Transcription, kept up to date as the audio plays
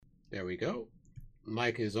There we go.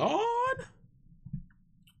 Mic is on.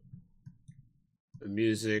 The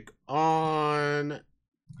music on.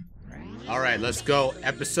 All right, let's go.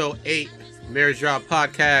 Episode 8, Marriage Drop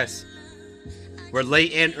Podcast. We're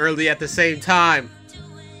late and early at the same time.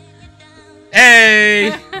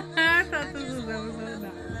 Hey! I thought this was episode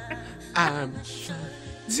 9. I'm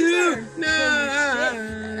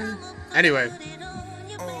tonight. Anyway.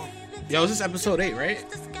 Yo, this is episode 8, right?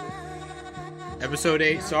 Episode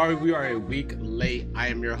 8. Sorry, we are a week late. I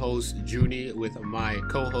am your host, Junie, with my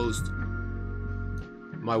co-host,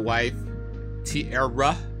 my wife,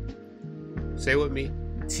 Tierra. Say it with me.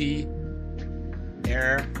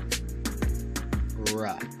 Tierra.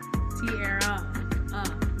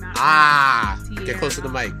 Not Get close to the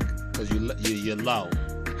mic, because you're low.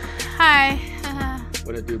 Hi.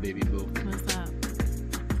 What it do, baby boo? What's up?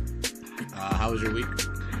 How was your week?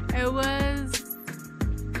 It was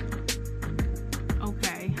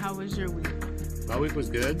okay. How was your week? My week was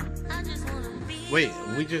good. Wait,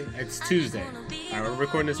 it's Tuesday. Alright, we're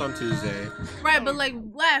recording this on Tuesday. Right, but like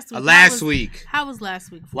last week. How was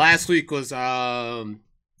last week? Last week was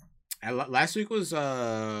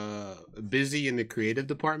busy in the creative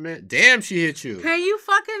department. Damn, she hit you. Can you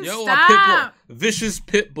fucking Yo, stop? a pit bull. Vicious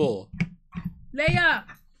pit bull. Lay up.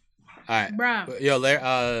 Alright. Bro. Yo,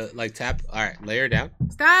 tap. Alright, lay her down.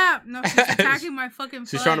 Stop. No, she's attacking my fucking foot.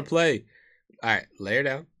 She's trying to play. Alright, lay her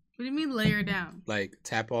down. What do you mean lay her down? Like,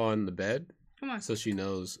 tap on the bed. Come on. So she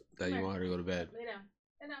knows that you want her to go to bed. Lay down.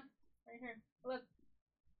 Lay down. Right here. Look.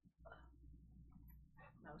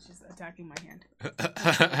 No, she's attacking my hand.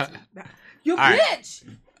 You bitch!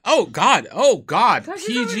 Oh God! Because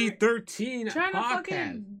she's PG-13 trying to podcast.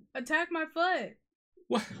 fucking attack my foot.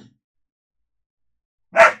 What?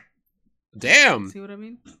 Damn! See what I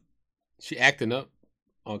mean? She acting up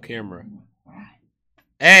on camera.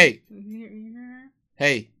 Hey! You hear her?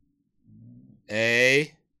 Hey!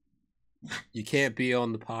 You can't be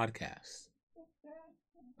on the podcast.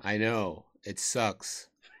 I know. It sucks.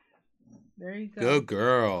 There you go. Good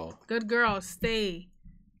girl. Good girl. Stay.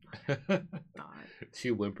 She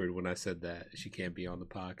whimpered when I said that. She can't be on the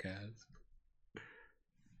podcast.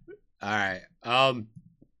 All right.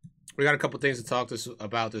 We got a couple things to talk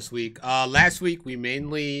about this week. Last week we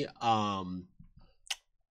mainly all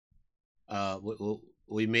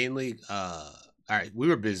right, we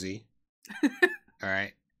were busy. All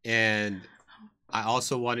right. And I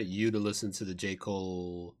also wanted you to listen to the J.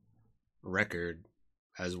 Cole record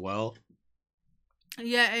as well.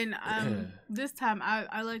 Yeah, and this time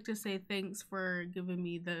I like to say thanks for giving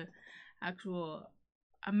me the actual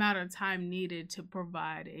amount of time needed to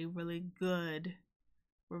provide a really good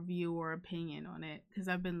review or opinion on it, because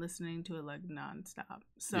I've been listening to it like nonstop.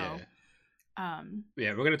 So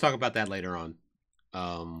yeah, we're gonna talk about that later on.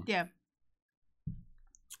 Yeah.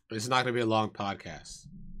 It's not gonna be a long podcast.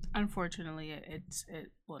 Unfortunately, it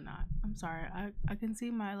will not. I'm sorry. I can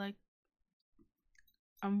see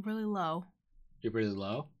I'm really low. You're really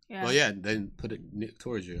low? Yeah. Well, yeah, then put it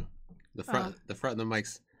towards you. The front of the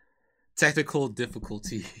mic's technical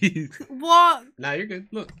difficulties. What? Nah, you're good.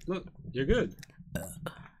 Look, you're good.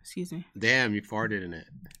 Excuse me. Damn, you farted in it.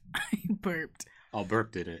 I burped. Oh,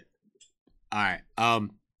 burped in it. All right.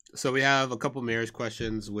 So we have a couple marriage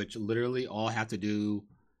questions, which literally all have to do.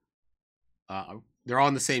 They're all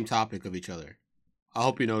on the same topic of each other. I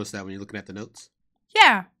hope you notice that when you're looking at the notes.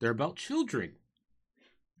 Yeah. They're about children.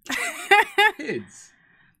 Kids.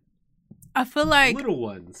 I feel like little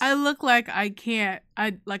ones. I look like I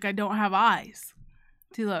don't have eyes.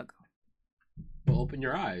 See, look. Well, open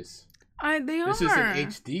your eyes. They are. This is in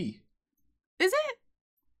HD. Is it?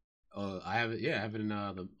 I have it. Yeah, I have it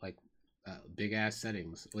in big ass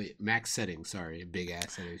settings. Wait, max settings. Sorry, big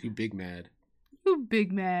ass settings. You big mad. You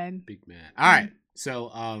big man. Big mad. All right.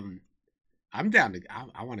 So I'm down to.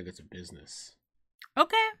 I want to get to business.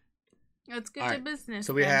 Okay. Let's get to business.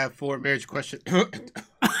 So we have 4 marriage questions.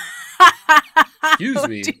 Excuse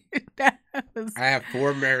me. I have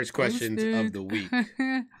 4 marriage questions of the week.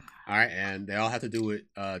 All right, and they all have to do with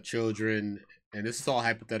children, and this is all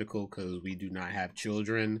hypothetical because we do not have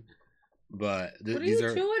children. But what are you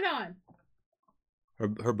chewing on?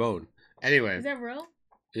 Her bone. Anyway. Is that real?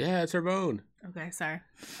 Yeah, it's her bone. Okay, sorry.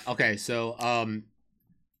 Okay, so what am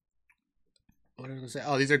I gonna say?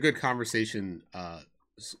 Oh, these are good conversation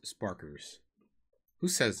sparkers. Who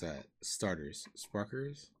says that? Starters.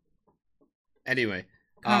 Sparkers? Anyway.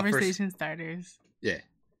 Conversation starters. Yeah.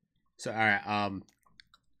 So, all right.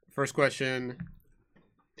 First question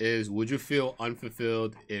is, would you feel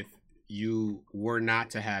unfulfilled if you were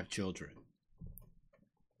not to have children?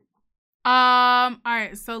 All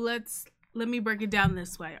right. So let me break it down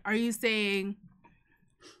this way. Are you saying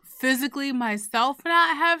physically myself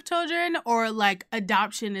not have children, or like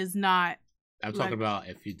adoption is not. I'm talking about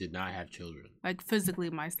if you did not have children. Like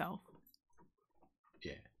physically myself.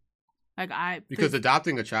 Yeah. Like because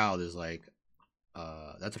adopting a child is like,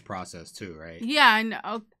 that's a process too, right? Yeah, I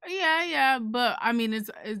know. Yeah, but I mean,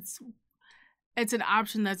 it's an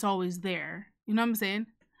option that's always there. You know what I'm saying?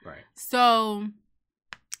 Right. So,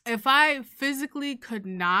 if I physically could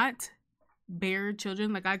not bear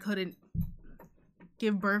children, like I couldn't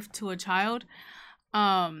give birth to a child,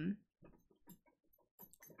 I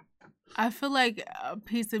feel like a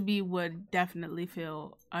piece of me would definitely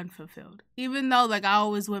feel unfulfilled. Even though, like, I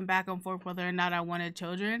always went back and forth whether or not I wanted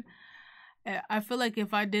children. I feel like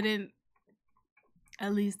if I didn't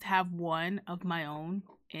at least have one of my own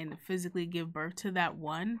and physically give birth to that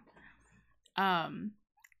one,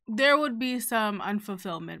 there would be some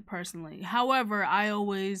unfulfillment personally. However, I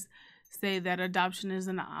always say that adoption is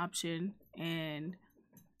an option, and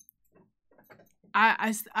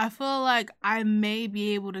I feel like I may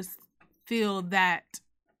be able to feel that,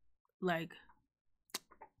 like,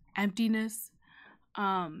 emptiness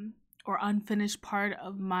or unfinished part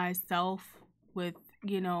of myself with,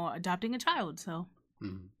 adopting a child. So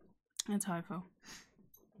that's how I feel.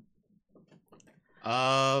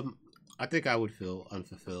 I think I would feel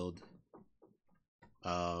unfulfilled.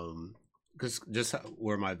 Because just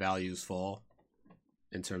where my values fall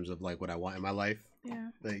in terms of like what I want in my life. Yeah.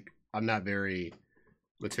 Like, I'm not very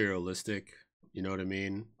materialistic. You know what I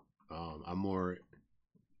mean? I'm more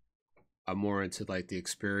into like the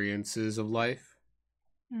experiences of life.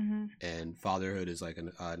 Mm-hmm. And fatherhood is like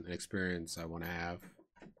an experience I want to have.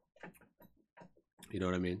 You know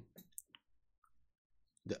what I mean?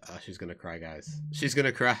 She's gonna cry, guys. She's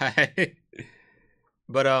gonna cry.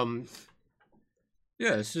 But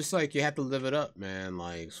yeah, it's just like you have to live it up, man.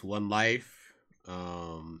 Like, it's one life.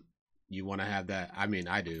 You want to have that. I mean,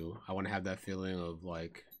 I do. I want to have that feeling of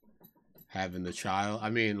like having the child. I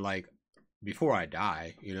mean, like, before I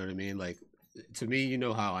die. You know what I mean? Like, to me, you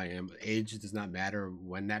know how I am. Age does not matter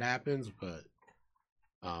when that happens, but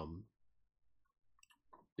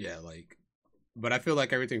yeah, like, but I feel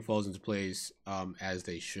like everything falls into place as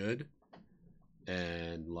they should.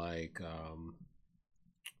 And like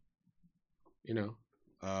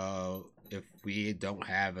if we don't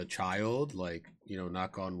have a child, like,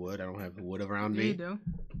 knock on wood, I don't have wood around me. You do.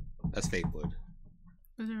 That's fake wood.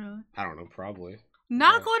 Is it really? I don't know, probably.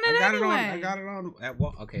 Knock on it anyway. I got it on at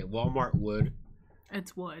Walmart wood.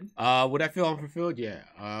 It's wood. Would I feel unfulfilled? Yeah.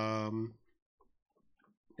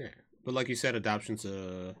 Yeah. But like you said, adoption's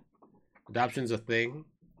a thing. It's a thing.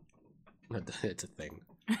 It's a thing.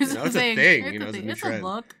 It's a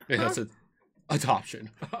look. Yeah, it's adoption.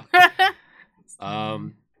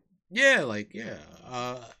 Yeah, like, yeah.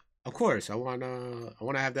 Of course, I wanna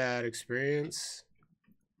have that experience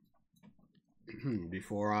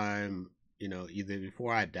before I'm, either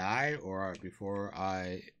before I die or before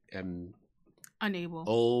I am unable,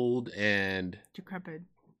 old and decrepit,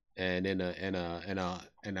 and in a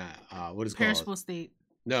what is it perishable called? state.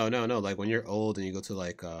 No. Like when you're old and you go to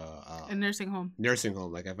like a nursing home. Nursing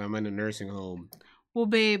home. Like if I'm in a nursing home. Well,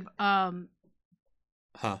 babe,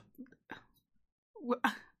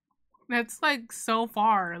 that's like so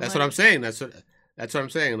far. That's what I'm saying. That's what I'm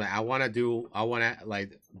saying. Like, I want to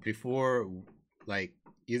like before, like,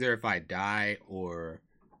 either if I die or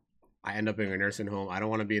I end up in a nursing home. I don't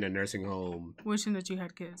want to be in a nursing home wishing that you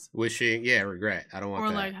had kids. Regret. I don't want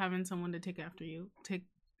that. Or like having someone to take after you. Take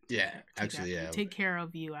care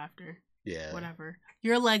of you after. Yeah. Whatever.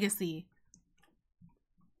 Your legacy.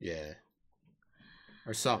 Yeah.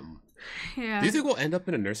 Or something. Yeah. Do you think we'll end up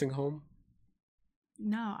in a nursing home?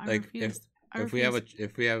 No, I refuse. If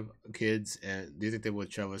we have kids, and do you think they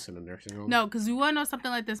would shove us in a nursing home? No, because you want to know something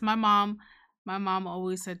like this. My mom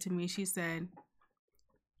always said to me, she said,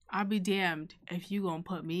 I'll be damned if you gonna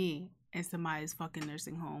put me in somebody's fucking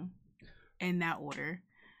nursing home. In that order.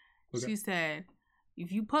 Okay. She said,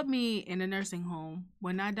 if you put me in a nursing home,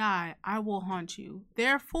 when I die, I will haunt you.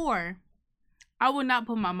 Therefore, I will not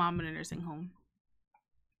put my mom in a nursing home.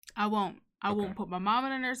 I won't. I won't put my mom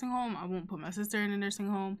in a nursing home. I won't put my sister in a nursing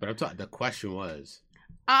home. But the question was...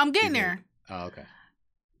 I'm getting there. Oh, okay.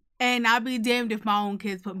 And I'll be damned if my own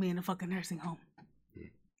kids put me in a fucking nursing home.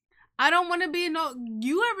 I don't want to be in no...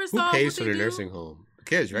 You ever saw... Who pays for the nursing home? The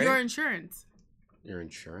kids, right? Your insurance. Your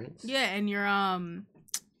insurance? Yeah, and your...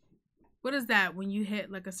 What is that when you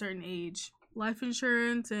hit like a certain age? Life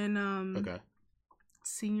insurance and... Okay.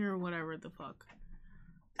 Senior whatever the fuck.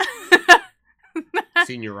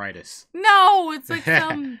 Senioritis. No, it's like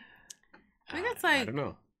some... I think it's like... I don't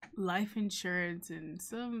know. Life insurance and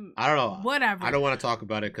some... I don't know. Whatever. I don't want to talk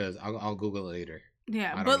about it because I'll Google it later.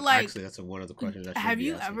 Yeah, but like, actually, that's one of the questions I should have be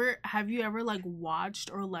you asking. ever like watched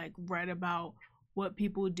or like read about what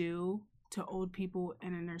people do to old people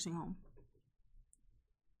in a nursing home?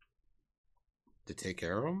 To take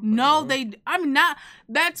care of them? No, I'm not.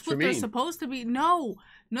 That's what they're mean? supposed to be. No.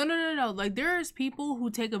 Like, there's people who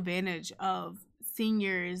take advantage of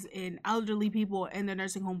seniors and elderly people in the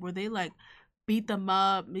nursing home where they like beat them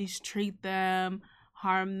up, mistreat them,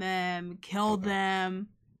 harm them, kill them.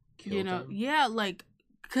 Kill them? Yeah, like,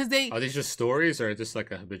 because they are these just stories or is this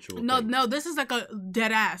like a habitual thing? No, this is like a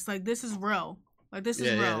dead ass. Like, this is real. Like, this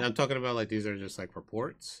is real. Yeah, I'm talking about like these are just like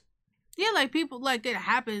reports. Yeah, like people, like, it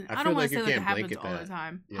happens. I don't want to say like it happens all the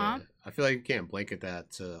time. Yeah. Huh? I feel like you can't blanket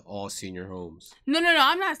that to all senior homes. No.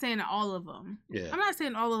 I'm not saying all of them. Yeah. I'm not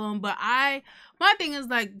saying all of them, but my thing is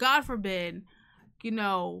like, God forbid,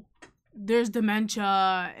 there's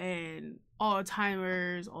dementia and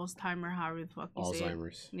Alzheimer's, however the fuck you say it.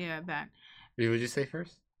 Alzheimer's. Yeah, that. What would you say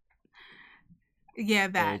first? Yeah,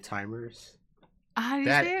 that. Alzheimer's. How do you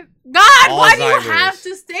say it? God, why do you have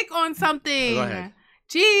to stick on something? Go ahead.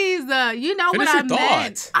 Jeez, you know Finish what your I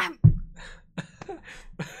meant.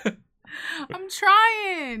 I'm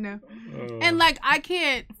trying. And like, I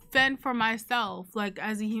can't fend for myself, like,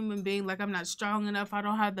 as a human being. Like, I'm not strong enough. I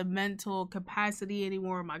don't have the mental capacity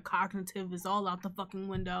anymore. My cognitive is all out the fucking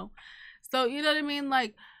window. So, you know what I mean?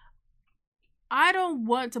 Like, I don't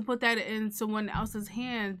want to put that in someone else's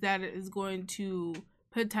hands that is going to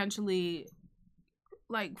potentially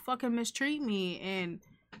like fucking mistreat me and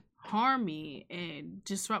harm me and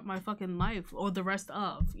disrupt my fucking life or the rest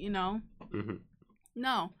of, Mm-hmm.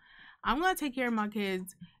 No, I'm gonna take care of my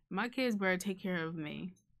kids. My kids better take care of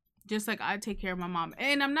me, just like I take care of my mom.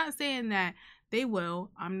 And I'm not saying that they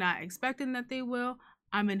will. I'm not expecting that they will.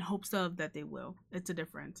 I'm in hopes of that they will. It's a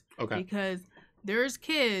difference. Okay. Because there's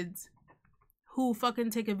kids who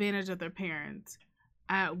fucking take advantage of their parents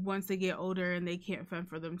once they get older and they can't fend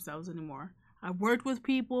for themselves anymore. I've worked with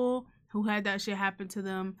people who had that shit happen to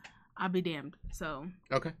them. I'll be damned. So,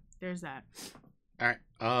 okay. There's that. All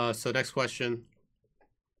right. So next question.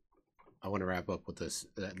 I want to wrap up with this.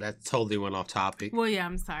 That totally went off topic. Well, yeah,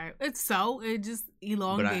 I'm sorry. It just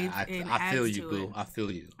elongates. But I feel you, boo. I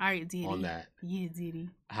feel you. All right, Didi. On that. Yeah, Didi.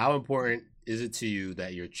 How important is it to you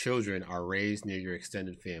that your children are raised near your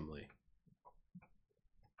extended family?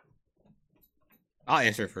 I'll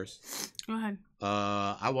answer it first. Go ahead.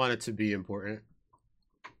 I want it to be important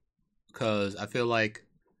because I feel like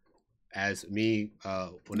as me,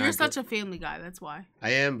 you're such a family guy. That's why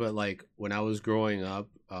I am. But like when I was growing up,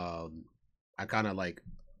 I kind of like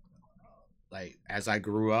as I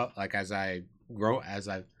grew up, like as I've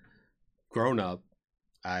grown up,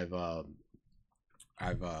 I've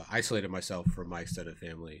isolated myself from my extended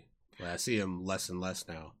family. Like, I see them less and less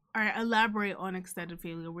now. All right, elaborate on extended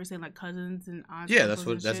family. We're saying like cousins and aunts. Yeah,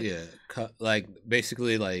 like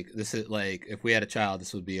basically like this is like if we had a child,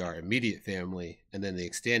 this would be our immediate family, and then the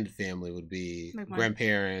extended family would be like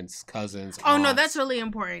grandparents, cousins. Oh aunts. No, that's really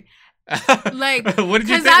important. Like, what did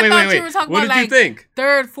you think? Wait. You were talking what about, did you think?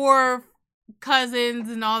 Third, fourth cousins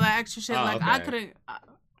and all that extra shit. Like, okay. I couldn't.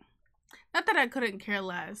 Not that I couldn't care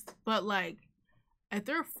less, but like, if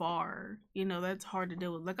they're far, that's hard to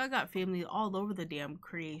deal with. Like, I got family all over the damn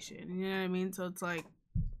creation. You know what I mean? So it's like,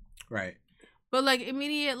 right. But like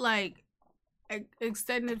immediate, like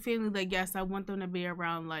extended family, like, yes, I want them to be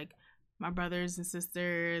around, like my brothers and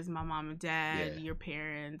sisters, my mom and dad, your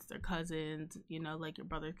parents, their cousins, like your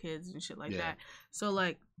brother's kids and shit like that. So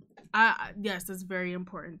like, yes, that's very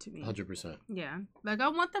important to me. 100%. Yeah, like I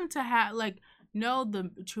want them to have know the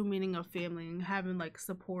true meaning of family and having like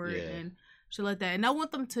support and shit like that. And I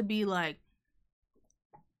want them to be like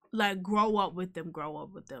grow up with them.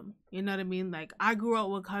 You know what I mean? Like, I grew up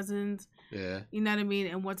with cousins. Yeah. You know what I mean?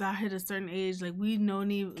 And once I hit a certain age, like we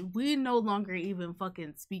no longer even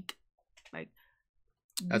fucking speak. Like,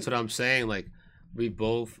 that's what I'm saying. Like, we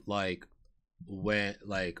both like went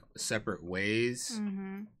like separate ways.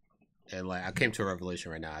 Mm-hmm. And like I came to a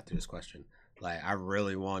revelation right now after this question. Like, I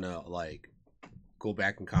really want to like go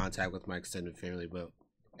back in contact with my extended family, but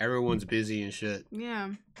everyone's busy and shit.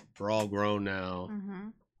 Yeah. We're all grown now. Mm-hmm.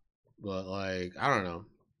 But like, I don't know.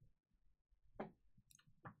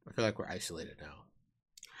 I feel like we're isolated now.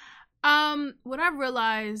 What I've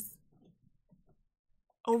realized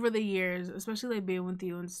over the years, especially like being with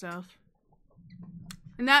you and stuff,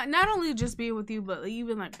 not only just being with you, but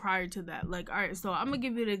even like prior to that. Like, all right, so I'm gonna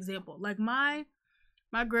give you an example. Like my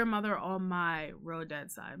grandmother on my real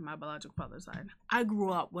dad's side, my biological father's side, I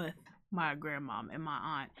grew up with my grandmom and my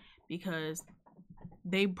aunt because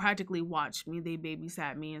they practically watched me. They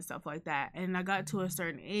babysat me and stuff like that. And I got to a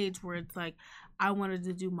certain age where it's like I wanted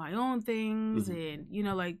to do my own things, and you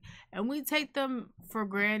know, like, and we take them for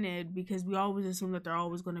granted because we always assume that they're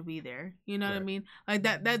always going to be there. You know what I mean? Like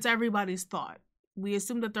that's everybody's thought. We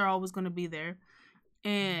assume that they're always going to be there.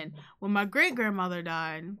 And when my great grandmother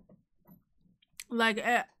died, like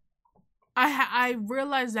I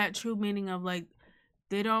realized that true meaning of like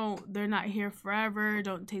they're not here forever.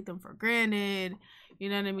 Don't take them for granted. You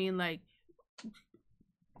know what I mean? Like,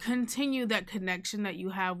 continue that connection that you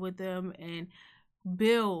have with them and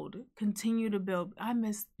continue to build. I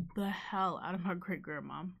miss the hell out of my great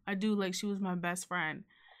grandma. I do. Like, she was my best friend.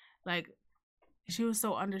 Like, she was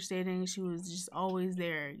so understanding. She was just always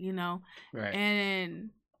there, you know? Right. And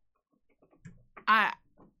I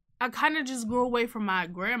kind of just grew away from my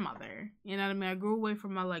grandmother. You know what I mean? I grew away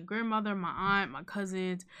from my, like, grandmother, my aunt, my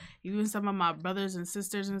cousins, even some of my brothers and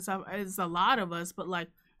sisters and stuff. It's a lot of us, but, like,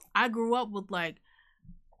 I grew up with, like,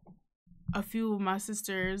 a few of my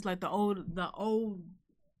sisters, like, the old,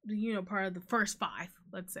 you know, part of the first 5,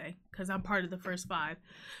 let's say, because I'm part of the first 5.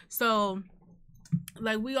 So,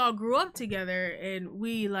 like, we all grew up together, and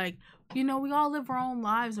we, like, you know, we all live our own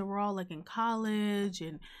lives, and we're all, like, in college,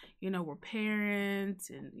 and, you know, we're parents,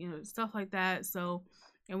 and, you know, stuff like that. So,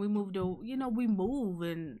 and we moved to, you know, we move,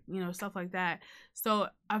 and, you know, stuff like that. So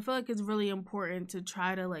I feel like it's really important to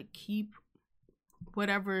try to, like, keep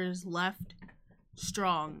whatever is left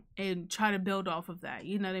strong and try to build off of that.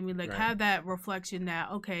 You know what I mean? Like, have that reflection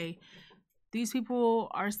that, okay, these people,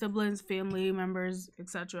 our siblings, family members,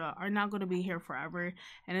 etc., are not going to be here forever,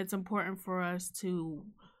 and it's important for us to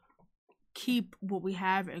keep what we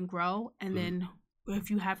have and grow. And then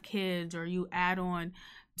if you have kids or you add on,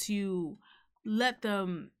 to let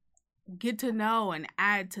them get to know and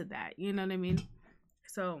add to that. You know what I mean?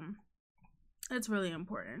 So it's really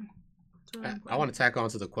important. I want to tack on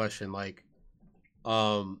to the question, like,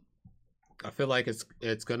 I feel like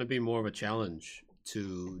it's going to be more of a challenge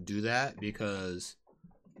to do that because,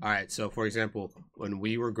 all right, so for example, when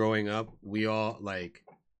we were growing up, we all, like,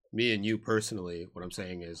 me and you personally, what I'm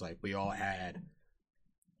saying is, like, we all had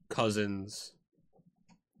cousins.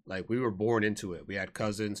 Like, we were born into it. We had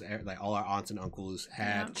cousins, like, all our aunts and uncles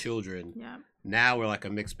had children. Yeah. Now we're like a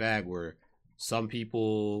mixed bag where some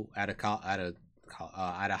people at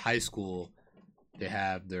a high school, they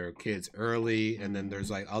have their kids early, and then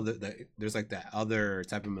there's like that other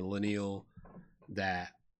type of millennial that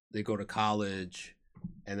they go to college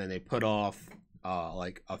and then they put off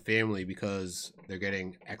like a family because they're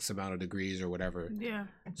getting X amount of degrees or whatever. Yeah.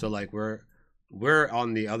 So, like, we're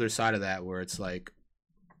on the other side of that where it's like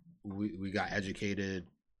we got educated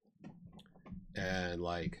and,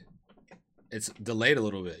 like, it's delayed a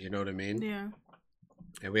little bit, you know what I mean? Yeah.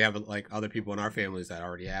 And we have, like, other people in our families that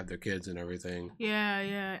already have their kids and everything.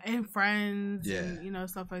 Yeah, and friends, and, you know,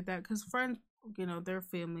 stuff like that. Because friends, you know, their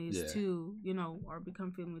families too, you know, or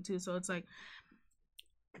become family too. So it's like,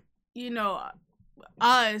 you know,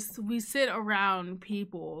 we sit around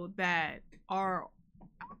people that are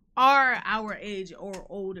our age or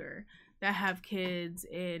older that have kids,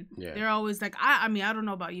 and they're always like, I mean, I don't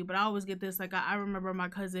know about you, but I always get this, like, I remember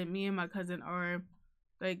me and my cousin are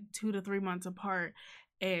like 2 to 3 months apart,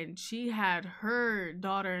 and she had her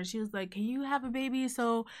daughter, and she was like, can you have a baby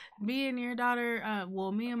so me and your daughter,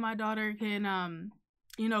 me and my daughter can,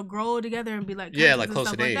 you know, grow together and be like, like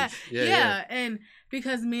close in age. Like yeah, and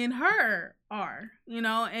because me and her are, you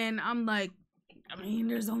know, and I'm like, I mean,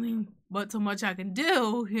 there's only but so much I can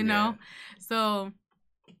do, you know, so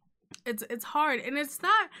it's hard, and it's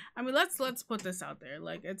not, I mean, let's put this out there,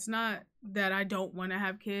 like, it's not that I don't want to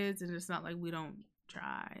have kids, and it's not like we don't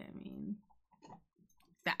try. I mean,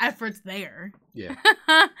 the effort's there. Yeah.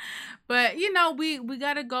 But, you know, we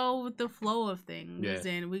gotta go with the flow of things,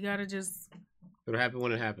 and we gotta just, it'll happen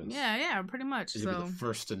when it happens. Yeah, pretty much. You'll be the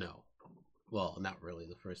first to know. Well, not really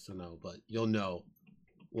the first to know, but you'll know.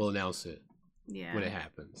 We'll announce it when it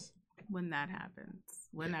happens. When that happens.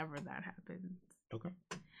 Whenever that happens. Okay.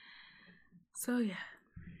 So,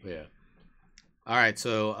 yeah. All right,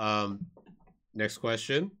 so next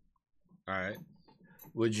question. All right.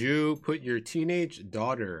 Would you put your teenage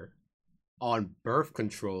daughter on birth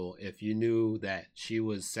control if you knew that she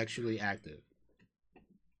was sexually active?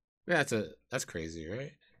 Yeah, that's crazy,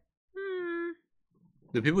 right?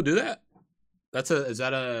 Do people do that? Is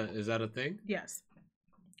that a thing? Yes.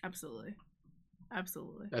 Absolutely.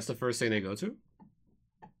 That's the first thing they go to?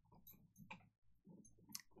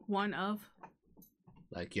 One of.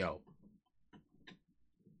 Like, yo.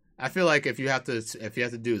 I feel like if you have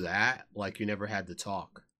to do that, like, you never had to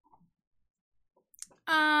talk.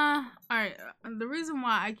 All right. The reason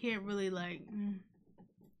why I can't really, like,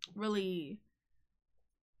 really.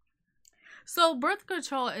 So birth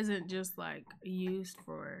control isn't just like used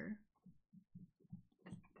for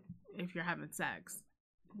if you're having sex.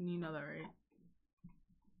 You know that, right?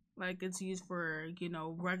 Like it's used for,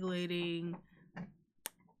 regulating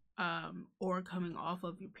or coming off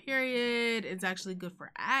of your period. It's actually good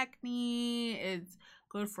for acne. It's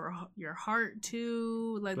good for your heart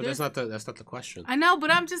too. Like, but that's not the question. I know,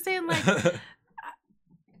 but I'm just saying, like,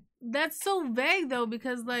 that's so vague though,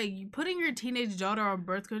 because like putting your teenage daughter on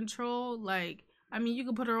birth control, like, I mean, you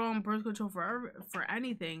can put her on birth control for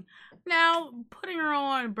anything. Now, putting her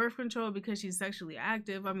on birth control because she's sexually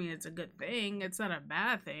active, I mean, it's a good thing. It's not a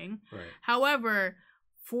bad thing. Right. However,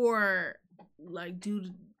 for like,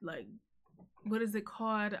 what is it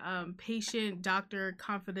called? Patient-doctor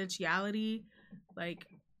confidentiality. Like,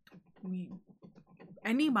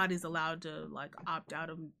 anybody's allowed to like opt out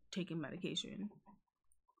of taking medication.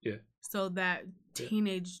 Yeah. So that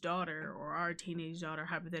teenage daughter, or our teenage daughter,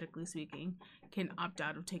 hypothetically speaking, can opt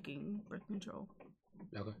out of taking birth control.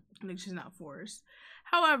 Okay. Like, she's not forced.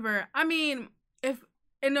 However, I mean, if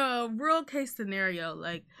in a real case scenario,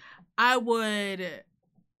 like, I would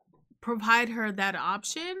provide her that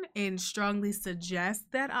option and strongly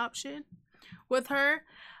suggest that option with her.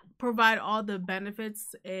 Provide all the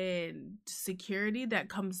benefits and security that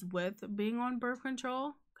comes with being on birth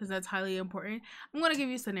control, because that's highly important. I'm going to give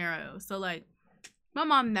you a scenario. So, like, my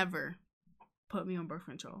mom never put me on birth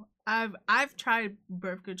control. I've tried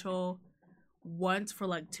birth control once for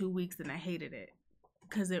like 2 weeks and I hated it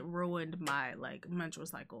because it ruined my like menstrual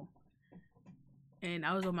cycle. And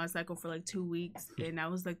I was on my cycle for like 2 weeks and that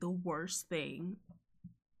was like the worst thing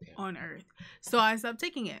on earth. So I stopped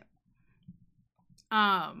taking it.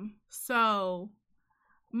 So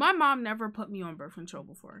my mom never put me on birth control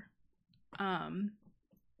before. And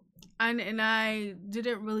I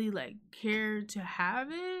didn't really like care to have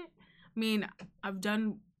it. I mean, I've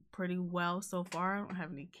done pretty well so far. I don't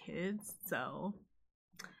have any kids, so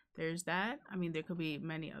there's that. I mean, there could be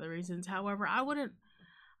many other reasons. However, I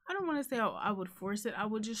don't want to say I would force it. I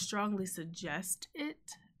would just strongly suggest it.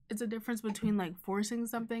 It's a difference between like forcing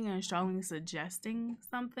something and strongly suggesting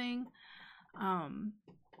something.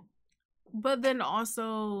 But then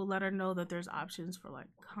also let her know that there's options for like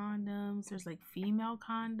condoms. There's like female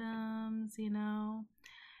condoms,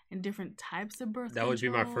 and different types of birth control. That would be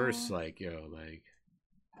my first, like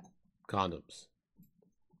condoms,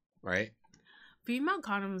 right? Female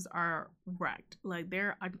condoms are wrecked. Like,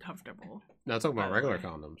 they're uncomfortable. No, I'm talking about regular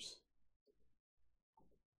condoms.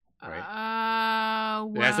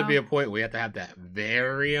 Right? There has to be a point where we have to have that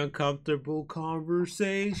very uncomfortable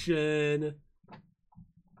conversation.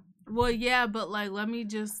 Well, yeah, but like, let me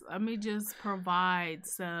just provide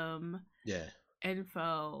some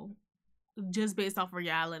info just based off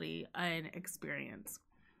reality and experience.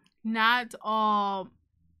 Not all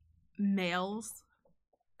males,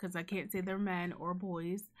 because I can't say they're men or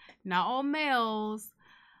boys, not all males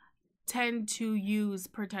tend to use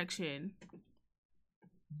protection.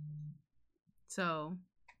 So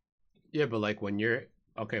yeah, but like when you're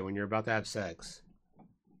about to have sex,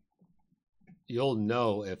 you'll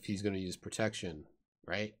know if he's going to use protection,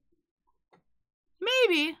 right?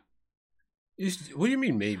 Maybe. What do you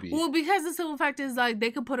mean maybe? Well, because the simple fact is, like,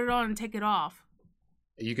 they could put it on and take it off.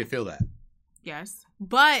 You could feel that. Yes.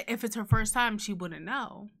 But if it's her first time, she wouldn't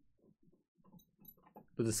know.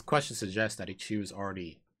 But this question suggests that she was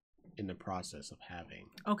already in the process of having.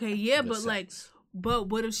 Okay, yeah, but sex. like, but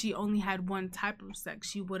what if she only had one type of sex?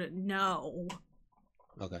 She wouldn't know.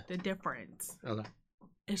 Okay. The difference. Okay.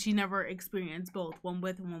 If she never experienced both, one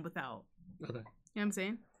with and one without. Okay. You know what I'm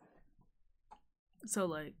saying? So,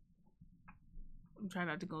 like, I'm trying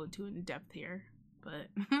not to go too in depth here, but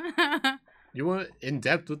you want in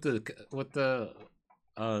depth with the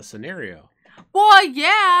scenario? Well,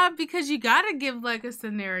 yeah, because you gotta give like a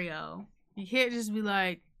scenario. You can't just be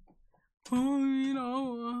like,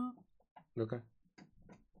 oh, Okay.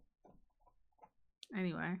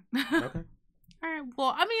 Anyway. Okay. All right.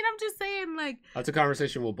 Well, I mean, I'm just saying, like, that's a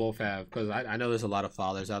conversation we'll both have, because I know there's a lot of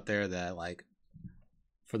fathers out there that, like,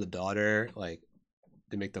 for the daughter, like,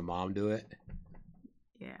 they make the mom do it.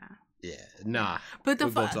 Yeah. Yeah. Nah. But we're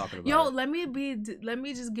both talking about yo, it. let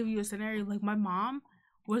me just give you a scenario. Like, my mom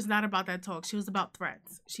was not about that talk. She was about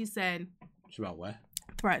threats. She said. She's about what?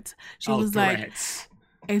 Threats. She was threats.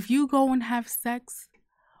 Like, if you go and have sex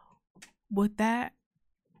with that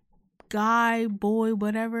guy, boy,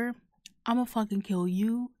 whatever, I'm gonna fucking kill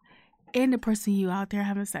you and the person you out there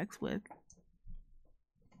having sex with.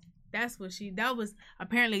 That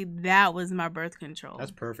was my birth control.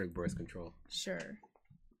 That's perfect birth control. Sure.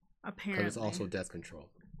 Apparently. Because it's also death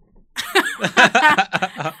control.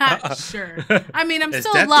 Sure. I mean, I'm It's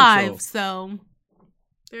still death alive, control. so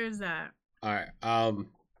there's that. All right.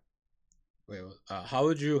 Wait. How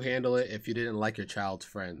would you handle it if you didn't like your child's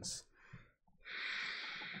friends?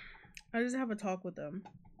 I just have a talk with them.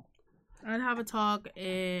 I'd have a talk,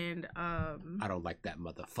 and I don't like that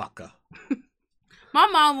motherfucker. my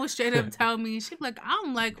mom would straight up tell me, she'd be like, I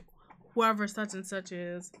don't like whoever such and such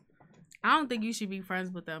is. I don't think you should be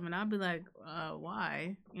friends with them. And I'd be like,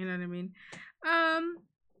 why? You know what I mean? I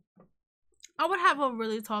would have a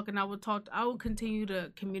really talk, and I would continue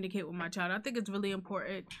to communicate with my child. I think it's really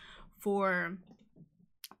important for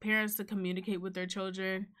parents to communicate with their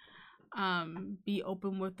children, be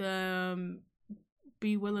open with them,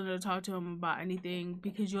 be willing to talk to them about anything,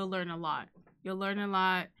 because you'll learn a lot.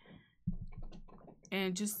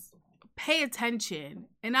 And just pay attention.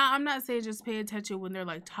 And I'm not saying just pay attention when they're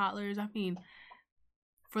like toddlers. I mean,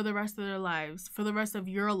 for the rest of their lives, for the rest of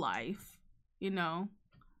your life,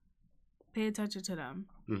 pay attention to them.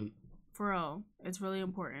 Mm-hmm. For real. It's really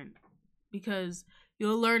important, because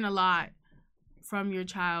you'll learn a lot from your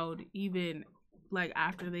child, even like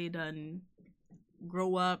after they done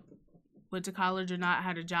grow up, went to college or not,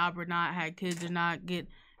 had a job or not, had kids or not, get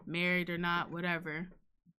married or not, whatever.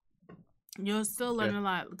 You'll still learn a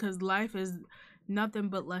lot, because life is nothing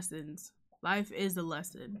but lessons. Life is a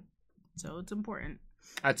lesson. So it's important.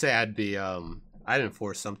 I'd say I'd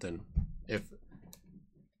enforce something if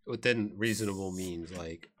within reasonable means.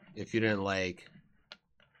 Like, if you didn't like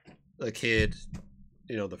the kid,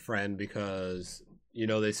 the friend, because,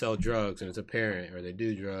 they sell drugs and it's a parent, or they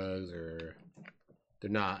do drugs, or they're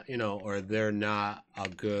not, or they're not a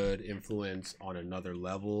good influence on another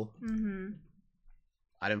level. Mm-hmm.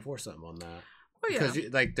 I'd enforce something on that. Oh, yeah. Because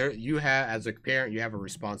you have, as a parent, you have a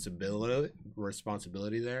responsibility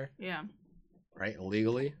there. Yeah. Right?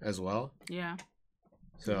 Legally as well. Yeah.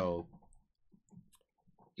 So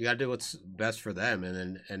you gotta do what's best for them,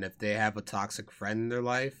 and if they have a toxic friend in their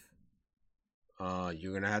life, I'm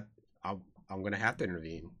gonna have to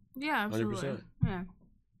intervene. Yeah, absolutely. 100%. Yeah.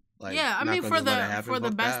 Like, yeah, I mean, for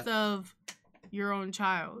the best of your own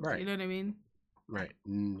child. Right. You know what I mean? Right.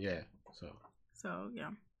 Yeah. So yeah,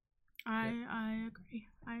 I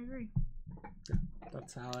agree.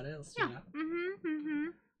 That's how it is. Yeah. Mm-hmm.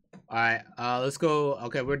 All right. Let's go.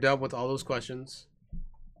 Okay, we're done with all those questions.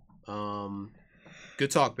 Good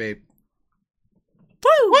talk, babe.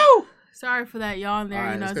 Woo! Sorry for that yawn there. All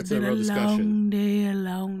right, let's it's get to been the real a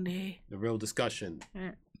long day. The real discussion.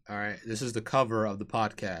 Yeah. All right. This is the cover of the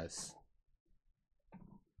podcast.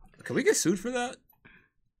 Can we get sued for that?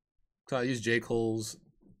 So I used J. Cole's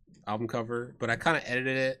album cover, but I kind of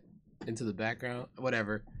edited it into the background.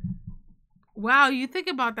 Whatever. Wow, you think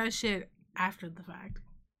about that shit after the fact.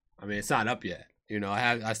 I mean, it's not up yet.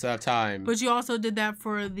 I still have time. But you also did that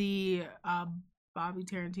for the Bobby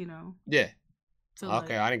Tarantino. Yeah. So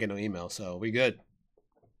okay, I didn't get no email, so we good.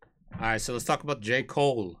 All right, so let's talk about J.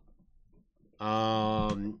 Cole.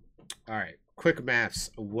 All right, quick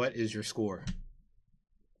maths. What is your score?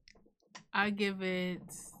 I give it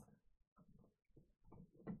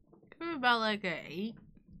about like an 8.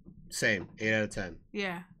 Same, 8 out of 10.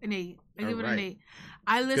 Yeah, an 8. I give it an 8.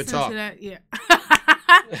 I listened to that. Yeah,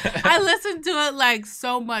 I listened to it like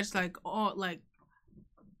so much, like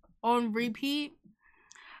on repeat.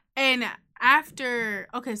 And after,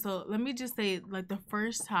 okay, so let me just say, like, the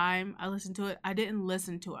first time I listened to it, I didn't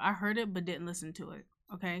listen to it. I heard it, but didn't listen to it.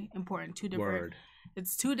 Okay, important.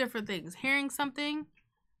 It's two different things. Hearing something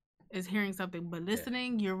is hearing something, but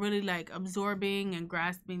listening, you're really like absorbing and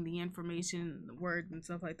grasping the information, the words and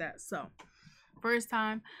stuff like that. So first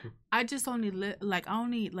time, I just only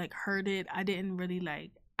heard it. I didn't really like.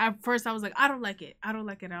 At first, I was like, I don't like it.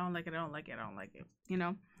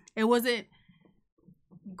 It wasn't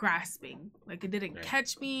grasping. Like, it didn't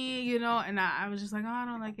catch me. And I was just like, oh, I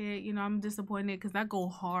don't like it. I'm disappointed, because I go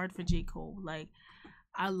hard for J. Cole. Like,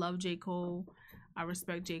 I love J. Cole. I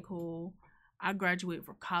respect J. Cole. I graduate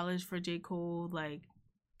from college for J. Cole. Like,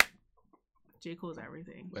 J. Cole's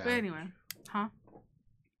everything. Yeah. But anyway,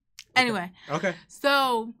 Anyway. Okay.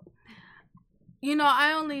 So,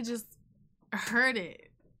 I only just heard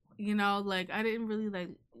it. Like, I didn't really, like,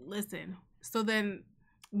 listen. So then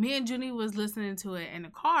me and Junie was listening to it in the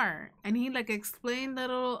car, and he, like, explained a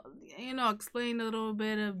little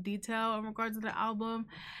bit of detail in regards to the album,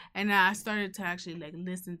 and I started to actually, like,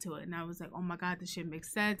 listen to it, and I was like, oh my God, this shit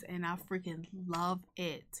makes sense, and I freaking love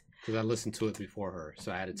it. Because I listened to it before her,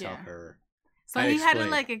 so I had to tell her. So he had to,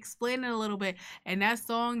 like, explain it a little bit, and that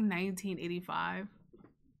song, 1985,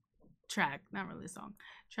 track, not really a song,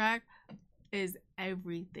 track, is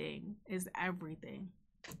everything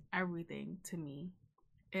to me.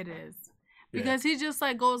 It is. Because he just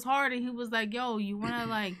like goes hard and he was like, yo, you wanna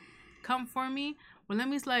like come for me? Well, let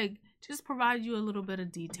me like just provide you a little bit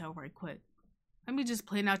of detail right quick. Let me just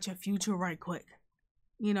plan out your future right quick.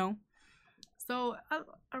 You know? So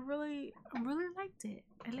I really liked it.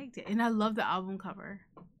 I liked it. And I love the album cover.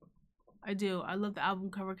 I do. I love the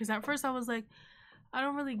album cover. Because at first I was like, I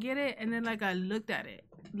don't really get it. And then like I looked at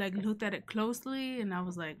it closely and I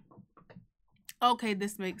was like, okay,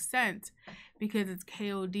 this makes sense. Because it's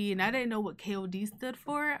KOD. And I didn't know what KOD stood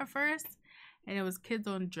for at first. And it was Kids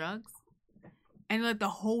on Drugs. And like the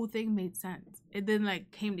whole thing made sense. It then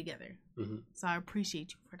like came together. Mm-hmm. So I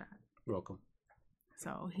appreciate you for that. You're welcome.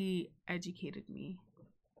 So he educated me.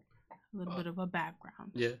 A little bit of a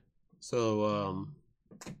background. Yeah. So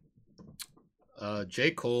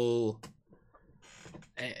J. Cole,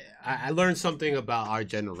 I learned something about our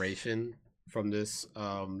generation from this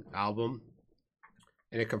album.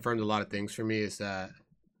 And it confirmed a lot of things for me, is that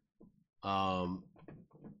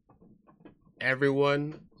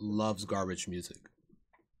everyone loves garbage music.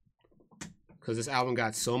 Because this album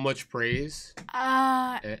got so much praise.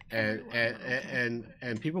 And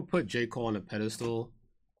people put J. Cole on a pedestal,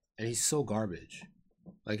 and he's so garbage.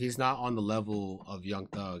 Like, he's not on the level of Young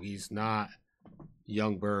Thug. He's not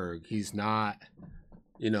Young Berg. He's not,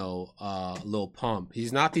 Lil Pump.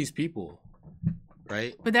 He's not these people.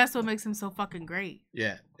 Right? But that's what makes him so fucking great.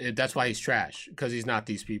 Yeah, that's why he's trash, because he's not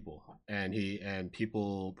these people, and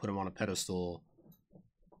people put him on a pedestal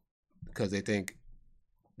because they think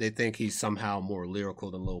he's somehow more lyrical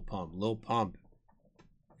than Lil Pump. Lil Pump,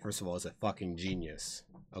 first of all, is a fucking genius.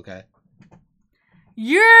 Okay.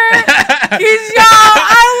 Let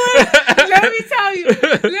me tell you,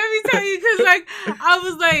 because like I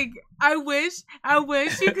was like, I wish,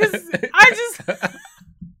 because I just.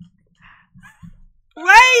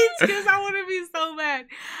 Right, because I want to be so mad.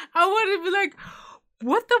 I want to be like,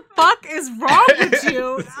 what the fuck is wrong with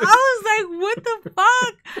you? I was like, what the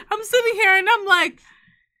fuck? I'm sitting here and I'm like,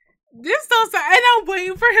 this don't sound, and I'm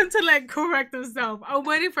waiting for him to like correct himself. I'm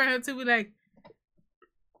waiting for him to be like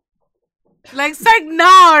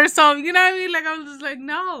no or something. You know what I mean? Like I'm just like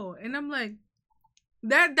no, and I'm like,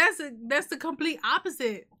 that's the complete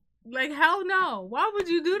opposite. Like hell no. Why would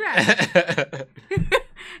you do that?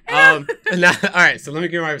 All right, so let me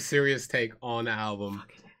give my serious take on the album.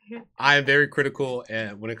 I am very critical,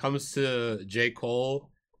 and when it comes to J.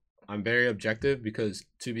 Cole, I'm very objective because,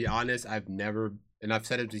 to be honest, I've never, and I've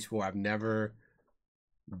said it before, I've never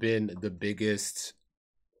been the biggest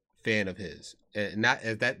fan of his, and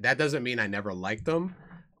that doesn't mean I never liked him.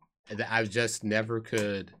 I just never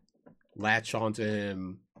could latch onto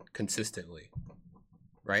him consistently,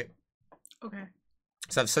 right? Okay.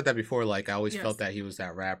 So I've said that before. Like I always felt that he was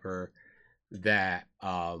that rapper that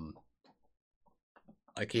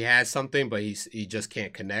like he has something, but he just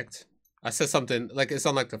can't connect. I said something like it's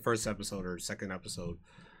on like the first episode or second episode.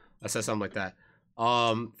 I said something like that.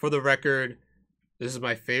 For the record, this is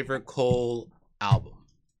my favorite Cole album.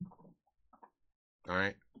 All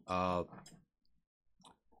right. I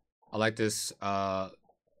like this.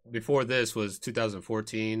 Before this was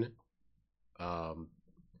 2014. And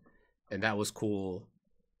that was cool.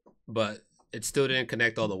 But it still didn't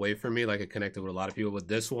connect all the way for me like it connected with a lot of people. But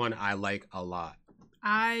this one I like a lot.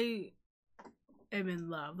 I am in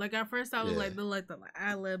love. Like at first I was like the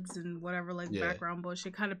ad-libs and whatever background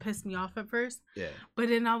bullshit kind of pissed me off at first. Yeah. But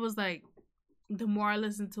then I was like, the more I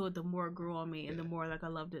listened to it, the more it grew on me and the more like I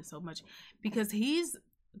loved it so much. Because he's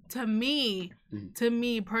to me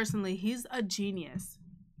personally, he's a genius.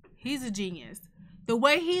 He's a genius. The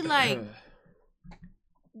way he like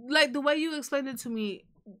the way you explained it to me,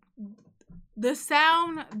 the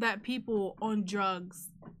sound that people on drugs,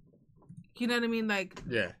 you know what I mean? Like,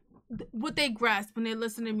 what they grasp when they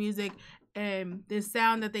listen to music and the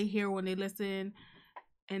sound that they hear when they listen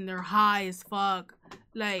and they're high as fuck.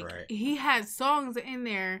 Like, he had songs in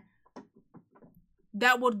there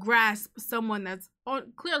that would grasp someone that's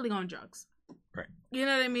clearly on drugs. Right. You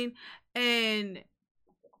know what I mean? And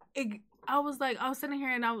I was sitting here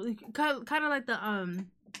and I was kind of like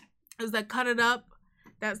it was like Cut It Up,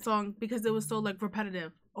 that song, because it was so like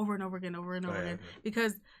repetitive over and over again, again.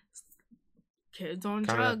 Because kids on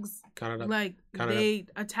drugs, they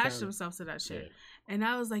attach themselves to that shit. Yeah. And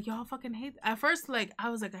I was like, y'all fucking hate. At first, like, I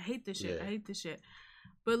was like, I hate this shit. Yeah. I hate this shit.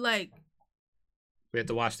 But like, we have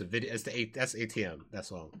to watch the video. That's ATM, that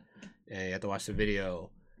song. And you have to watch the video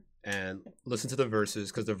and listen to the verses,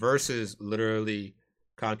 because the verses literally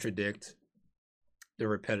contradict the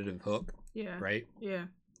repetitive hook. Yeah. Right? Yeah.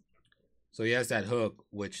 So he has that hook,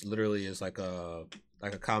 which literally is like a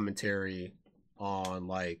commentary on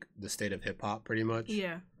like the state of hip hop, pretty much.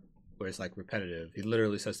 Yeah. where it's like repetitive. He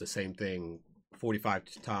literally says the same thing 45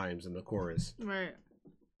 times in the chorus. Right.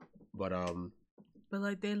 But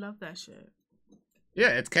like they love that shit.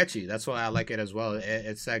 Yeah, it's catchy. That's why I like it as well.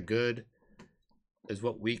 It's that good. Is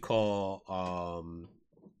what we call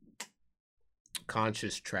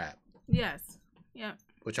conscious trap. Yes. Yeah.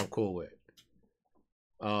 Which I'm cool with.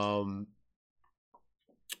 The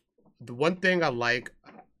one thing I like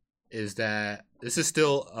is that this is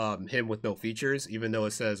still him with no features, even though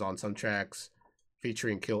it says on some tracks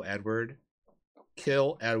featuring Kill Edward.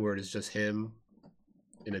 Kill Edward is just him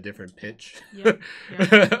in a different pitch. Yeah.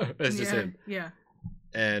 It's just him. Yeah.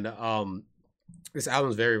 And this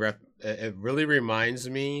album's very it really reminds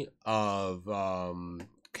me of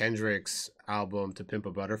Kendrick's album To Pimp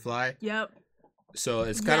a Butterfly. Yep. So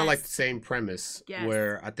it's kind of like the same premise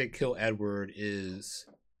where I think Kill Edward is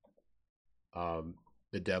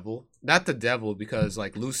the devil. Not the devil, because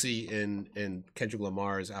like Lucy in Kendrick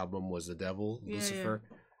Lamar's album was the devil, Lucifer.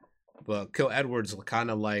 Yeah. But Kill Edward's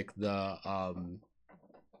kind of like the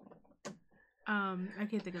I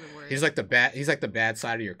can't think of the word. He's like the bad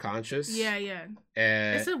side of your conscience. Yeah, yeah.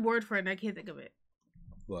 And it's a word for it and I can't think of it.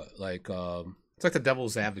 What, like it's like the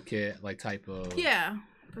devil's advocate, like type of. Yeah.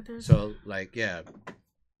 But there's so like yeah.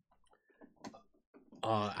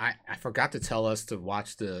 I forgot to tell us to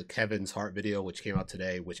watch the Kevin's Hart video, which came out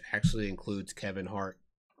today, which actually includes Kevin Hart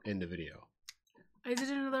in the video. I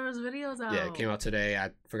didn't know there was videos out. Yeah, it came out today.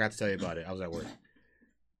 I forgot to tell you about it. I was at work.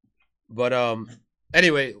 But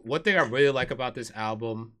anyway, one thing I really like about this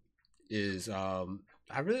album is I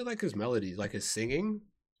really like his melodies, like his singing.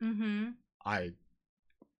 Mm-hmm.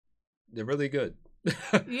 They're really good.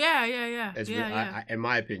 Yeah. It's in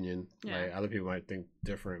my opinion. Yeah. Like other people might think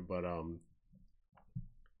different, but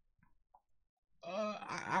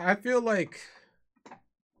I feel like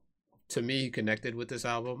to me he connected with this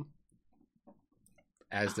album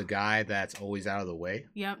as the guy that's always out of the way.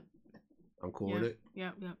 Yep. I'm cool with it.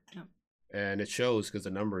 Yep. And it shows because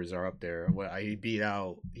the numbers are up there. Well, he beat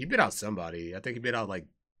out somebody. I think he beat out like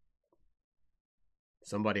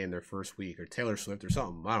somebody in their first week, or Taylor Swift or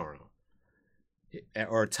something. I don't know.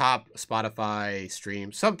 Or top Spotify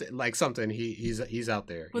stream, something. He's out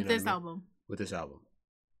there with this album. With this album,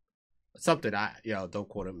 something. Don't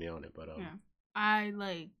quote me on it, but yeah, I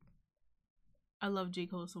love J.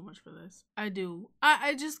 Cole so much for this. I do.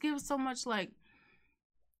 I just give so much like.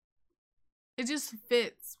 It just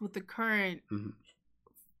fits with the current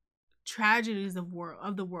tragedies of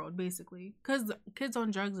the world, basically. Because kids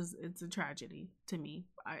on drugs it's a tragedy to me,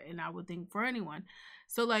 and I would think for anyone.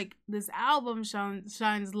 So like this album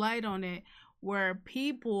shines light on it, where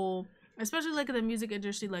people, especially like in the music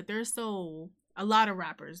industry, like there's a lot of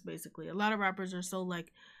rappers basically. A lot of rappers are so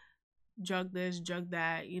like drug this, drug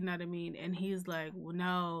that, you know what I mean? And he's like, well,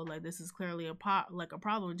 no, like this is clearly a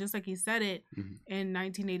problem. Just like he said it in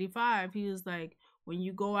 1985, he was like, when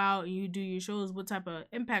you go out and you do your shows, what type of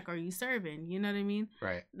impact are you serving? You know what I mean?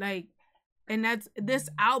 Right. Like, and this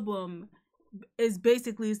album is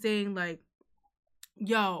basically saying like,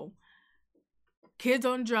 yo, kids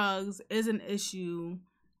on drugs is an issue.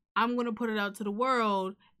 I'm going to put it out to the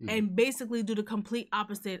world and basically do the complete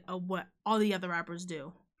opposite of what all the other rappers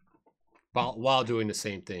do. While doing the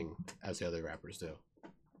same thing as the other rappers do.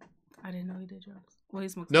 I didn't know he did drugs. Well, he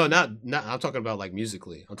smokes. No, not. I'm talking about like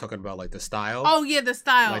musically. I'm talking about like the style. Oh yeah, the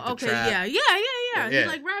style. Like the okay, trap. Yeah. He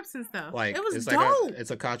like raps and stuff. Like it was it's dope. Like it's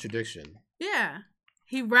a contradiction. Yeah,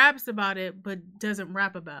 he raps about it, but doesn't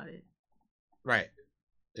rap about it. Right.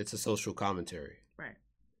 It's a social commentary. Right.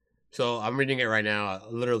 So I'm reading it right now. I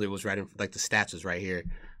literally was writing like the stats is right here.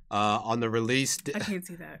 On the release, I can't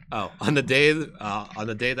see that. Oh, on the day of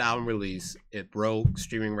the album release, it broke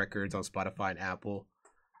streaming records on Spotify and Apple.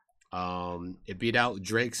 It beat out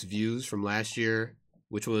Drake's Views from last year,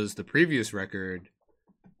 which was the previous record,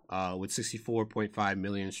 with 64.5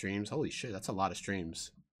 million streams. Holy shit, that's a lot of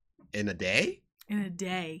streams in a day.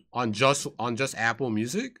 On just Apple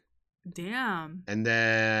Music. Damn. And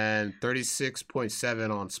then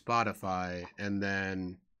 36.7 on Spotify, and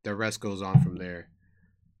then the rest goes on from there.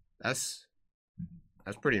 That's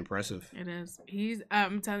pretty impressive. It is.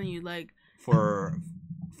 I'm telling you, like for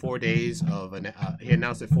 4 days of he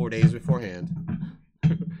announced it 4 days beforehand.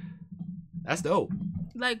 That's dope.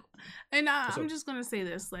 Like, and I'm just gonna say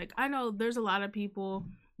this. Like, I know there's a lot of people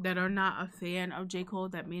that are not a fan of J. Cole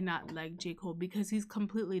that may not like J. Cole because he's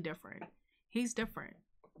completely different. He's different.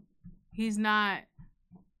 He's not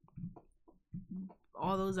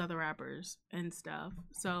all those other rappers and stuff.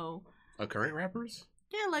 So. Current rappers?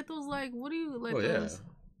 Yeah, like those, like, what do you, like those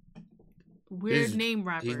weird name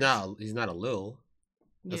rappers. He's not a Lil.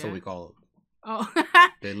 That's what we call him. Oh.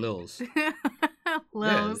 They Lils.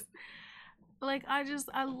 Lils. Yeah. Like,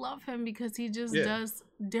 I love him because he just does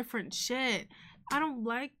different shit. I don't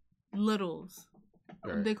like littles.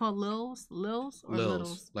 Right. They call Lils or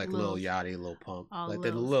Littles? Like Lil Yachty, Lil Pump. Like Lils.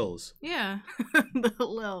 the Lils. Yeah. The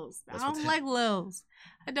Lils. I don't like Lils.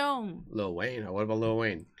 I don't. Lil Wayne? What about Lil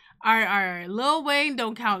Wayne? All right. Lil Wayne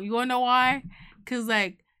don't count. You want to know why? Because,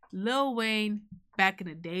 like, Lil Wayne, back in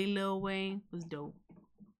the day, Lil Wayne was dope.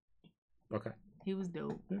 Okay. He was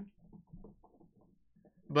dope. Yeah.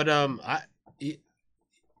 But,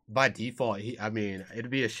 by default, it'd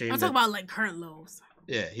be a shame. I'm talking about, like, current Lils.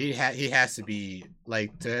 Yeah, he has to be,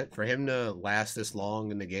 like, for him to last this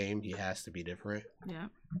long in the game, he has to be different. Yeah.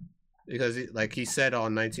 Because, like he said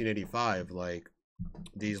on 1985, like,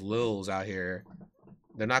 these Lils out here,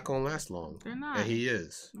 they're not going to last long. They're not. And he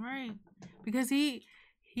is. Right. Because he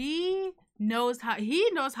knows how to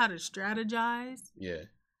strategize. Yeah.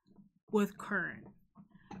 With current.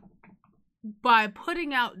 By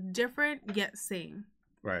putting out different yet same.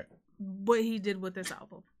 Right. What he did with this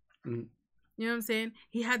album. Mm-hmm. You know what I'm saying?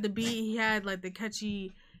 He had the beat, he had like the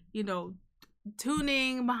catchy,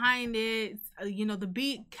 tuning behind it. The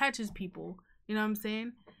beat catches people. You know what I'm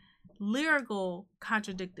saying? Lyrical,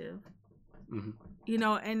 contradictive. Mm-hmm.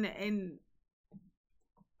 And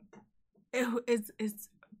it's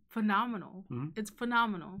phenomenal. Mm-hmm. It's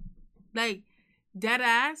phenomenal. Like, dead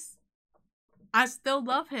ass, I still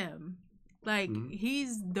love him. Like,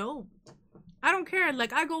 he's dope. I don't care.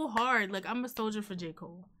 Like, I go hard. Like, I'm a soldier for J.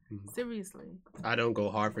 Cole. Seriously. I don't go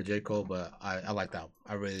hard for J. Cole, but I like that album.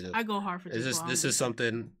 I really do. I go hard for J. Cole. This is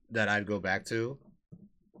something that I'd go back to.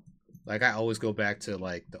 Like, I always go back to,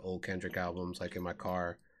 like, the old Kendrick albums, like, in my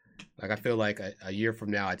car. Like, I feel like a year from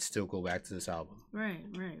now, I'd still go back to this album. Right.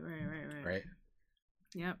 Right?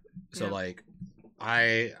 Yep. So, like,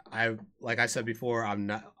 like I said before, I'm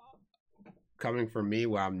not... Coming from me,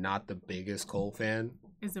 where I'm not the biggest Cole fan...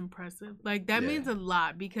 It's impressive. Like, that means a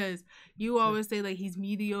lot because you always say, like, he's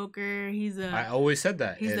mediocre. I always said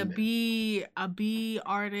that. He's a B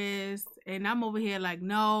artist. And I'm over here like,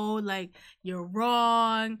 no, like, you're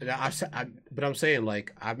wrong. But I'm saying,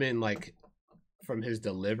 like, I've been, like, from his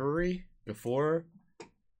delivery before,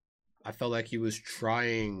 I felt like he was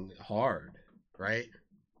trying hard, right?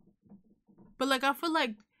 But, like, I feel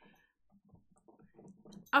like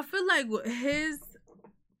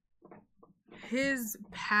his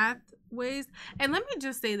pathways, and let me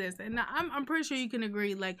just say this, and I'm pretty sure you can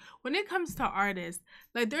agree, like, when it comes to artists,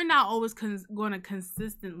 like, they're not always going to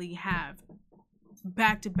consistently have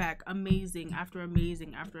back-to-back amazing after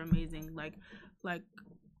amazing after amazing like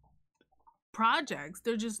projects.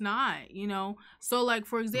 They're just not, so, like,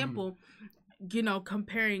 for example,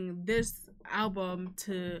 comparing this album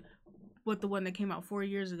to the one that came out 4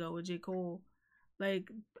 years ago with J. Cole, like,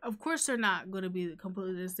 of course they're not going to be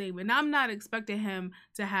completely the same. And I'm not expecting him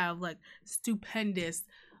to have, like, stupendous,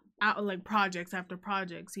 projects after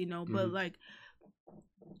projects, But, like,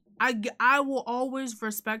 I will always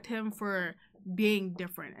respect him for being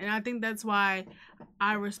different. And I think that's why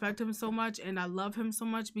I respect him so much and I love him so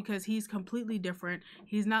much, because he's completely different.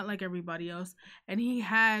 He's not like everybody else. And he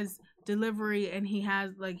has delivery, and he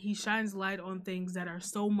has, like, he shines light on things that are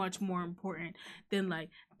so much more important than, like,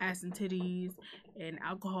 ass and titties and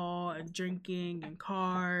alcohol and drinking and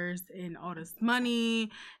cars and all this money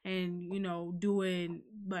and, doing,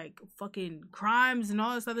 like, fucking crimes and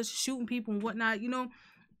all this other shooting people and whatnot,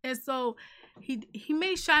 And so he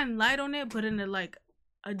may shine light on it, but in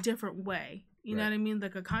a different way. You know what I mean?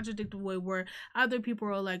 Like, a contradictory way where other people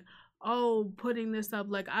are like, oh, putting this up,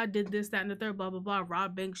 like, I did this, that, and the third, blah, blah, blah,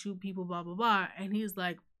 rob banks, shoot people, blah, blah, blah. And he's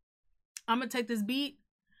like, I'm going to take this beat,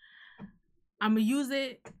 I'm going to use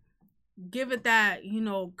it, give it that,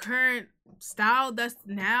 current style that's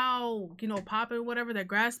now, popping, whatever, that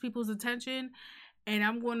grabs people's attention, and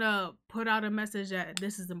I'm going to put out a message that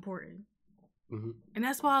this is important. Mm-hmm. And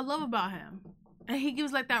that's what I love about him. And he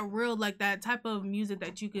gives, like, that real, like, that type of music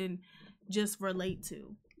that you can just relate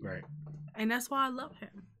to. Right. And that's why I love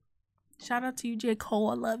him. Shout out to you, J.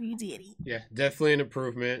 Cole. I love you, Diddy. Yeah, definitely an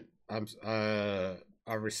improvement. I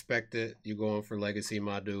respect it. You going for legacy,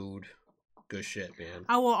 my dude. Good shit, man.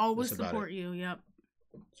 I will always support you. Yep.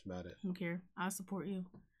 That's about it. I don't care. I'll support you.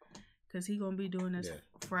 Because he going to be doing this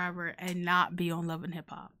forever and not be on Love and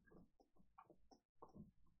Hip Hop.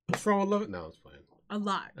 What's wrong with Love? No, it's fine. A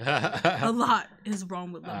lot. A lot is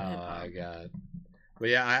wrong with Love and Hip Hop. Oh, my God. But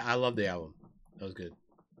yeah, I love the album. That was good.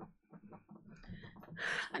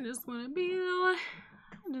 I just want to be the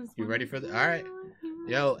one. You ready for the? All right.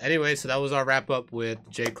 Yo, anyway, so that was our wrap up with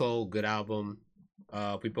J. Cole. Good album.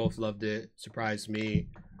 We both loved it. Surprised me.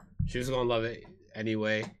 She was gonna love it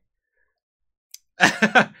anyway.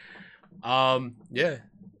 Yeah,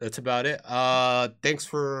 that's about it. Thanks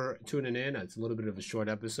for tuning in. It's a little bit of a short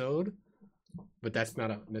episode, but that's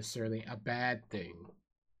not necessarily a bad thing.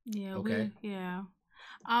 Yeah. Okay.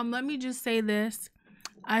 Let me just say this.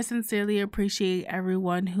 I sincerely appreciate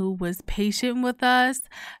everyone who was patient with us.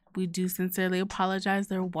 We do sincerely apologize.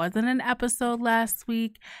 There wasn't an episode last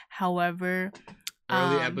week. However,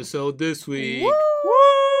 early episode this week.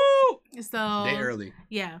 Woo! So day early.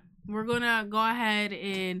 Yeah. We're going to go ahead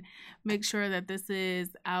and make sure that this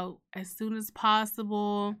is out as soon as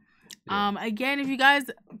possible. Yeah. Again, if you guys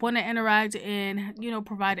want to interact and,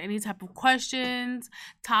 provide any type of questions,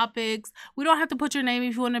 topics, we don't have to put your name.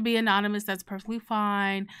 If you want to be anonymous, that's perfectly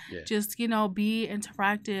fine. Yeah. Just, be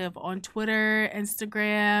interactive on Twitter,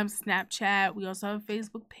 Instagram, Snapchat. We also have a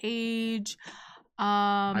Facebook page.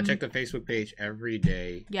 I check the Facebook page every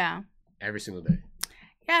day. Yeah. Every single day.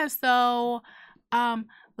 Yeah. So,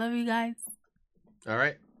 love you guys. All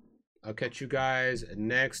right. I'll catch you guys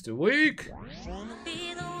next week.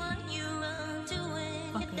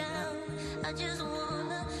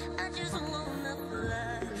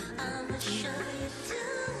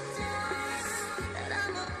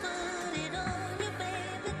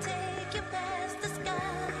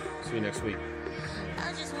 See you next week.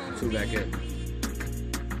 Tune back in.